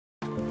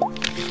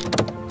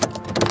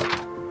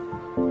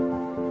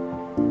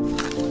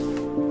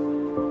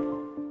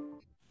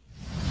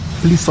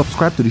Please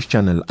subscribe to this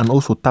channel and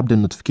also tap the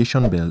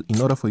notification bell in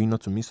order for you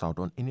not to miss out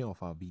on any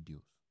of our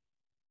videos.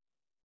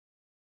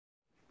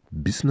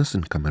 Business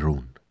in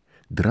Cameroon.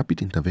 The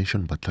Rapid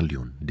Intervention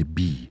Battalion, the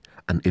BIR,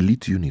 an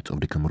elite unit of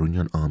the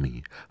Cameroonian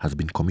army, has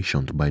been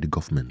commissioned by the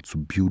government to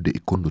build the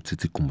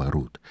Ekondo-titi Kumba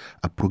road,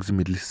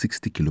 approximately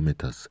 60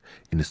 kilometers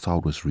in the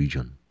southwest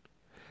region.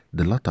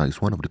 The latter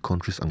is one of the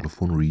country's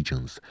Anglophone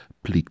regions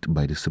plagued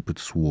by the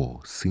separatist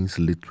war since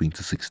late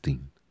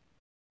 2016.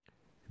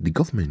 The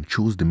government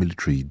chose the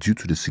military due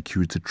to the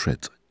security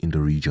threat in the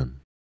region.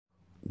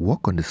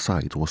 Work on the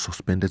site was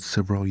suspended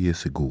several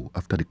years ago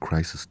after the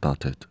crisis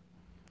started.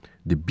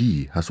 The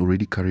BIR has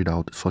already carried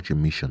out such a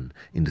mission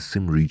in the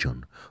same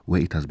region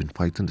where it has been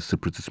fighting the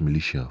separatist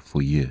militia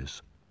for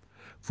years.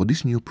 For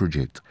this new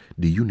project,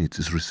 the unit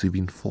is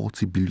receiving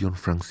 40 billion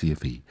francs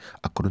CFA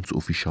according to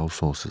official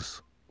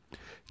sources.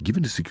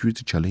 Given the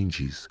security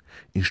challenges,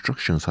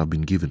 instructions have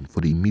been given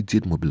for the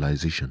immediate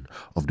mobilization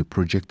of the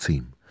project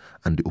team,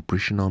 and the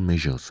operational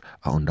measures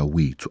are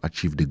underway to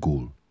achieve the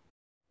goal.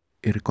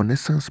 A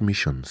reconnaissance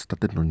mission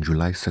started on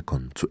July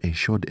 2nd to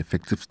ensure the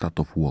effective start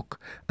of work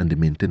and the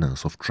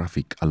maintenance of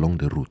traffic along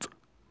the route.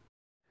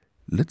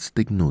 Let's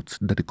take note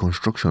that the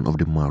construction of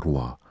the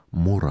Marwa,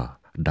 Mora,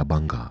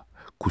 Dabanga,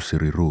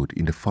 Kusere Road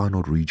in the Far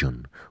North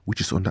region,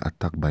 which is under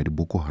attack by the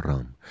Boko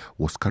Haram,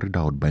 was carried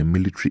out by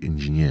military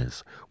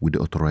engineers with the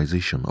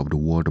authorization of the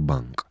World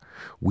Bank,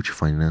 which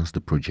financed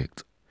the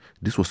project.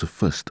 This was the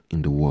first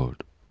in the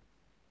world.